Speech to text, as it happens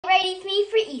ready with me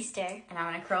for Easter. And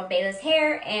I'm gonna curl Baylah's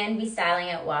hair and be styling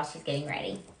it while she's getting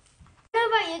ready. I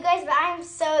don't know about you guys, but I'm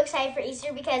so excited for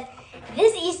Easter because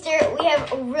this Easter we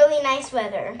have really nice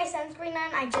weather. My sunscreen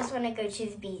on, I just want to go to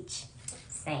the beach.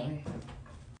 Same.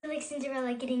 I feel like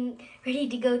Cinderella getting ready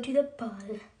to go to the ball.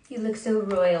 You look so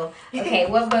royal. Okay,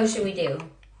 what bow should we do?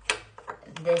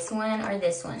 This one or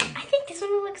this one? I think this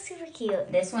one will look super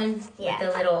cute. This one? Yeah.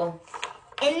 With the little...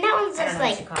 And that one's just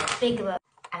like big bow.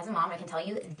 As a mom, I can tell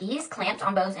you, these clamps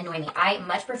on bows annoy me. I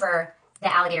much prefer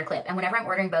the alligator clip. And whenever I'm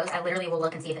ordering bows, I literally will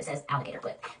look and see if it says alligator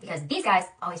clip. Because these guys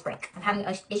always break. I'm having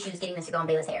issues getting this to go on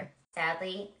Baylah's hair.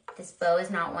 Sadly, this bow is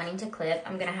not wanting to clip.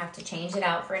 I'm going to have to change it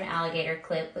out for an alligator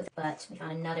clip. But we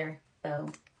found another bow.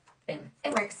 Boom.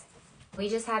 It works. We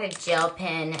just had a gel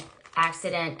pen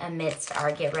accident amidst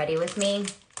our get ready with me.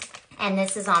 And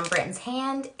this is on Britton's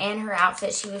hand and her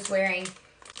outfit she was wearing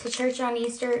to church on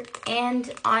Easter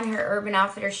and on her Urban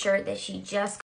Outfitters shirt that she just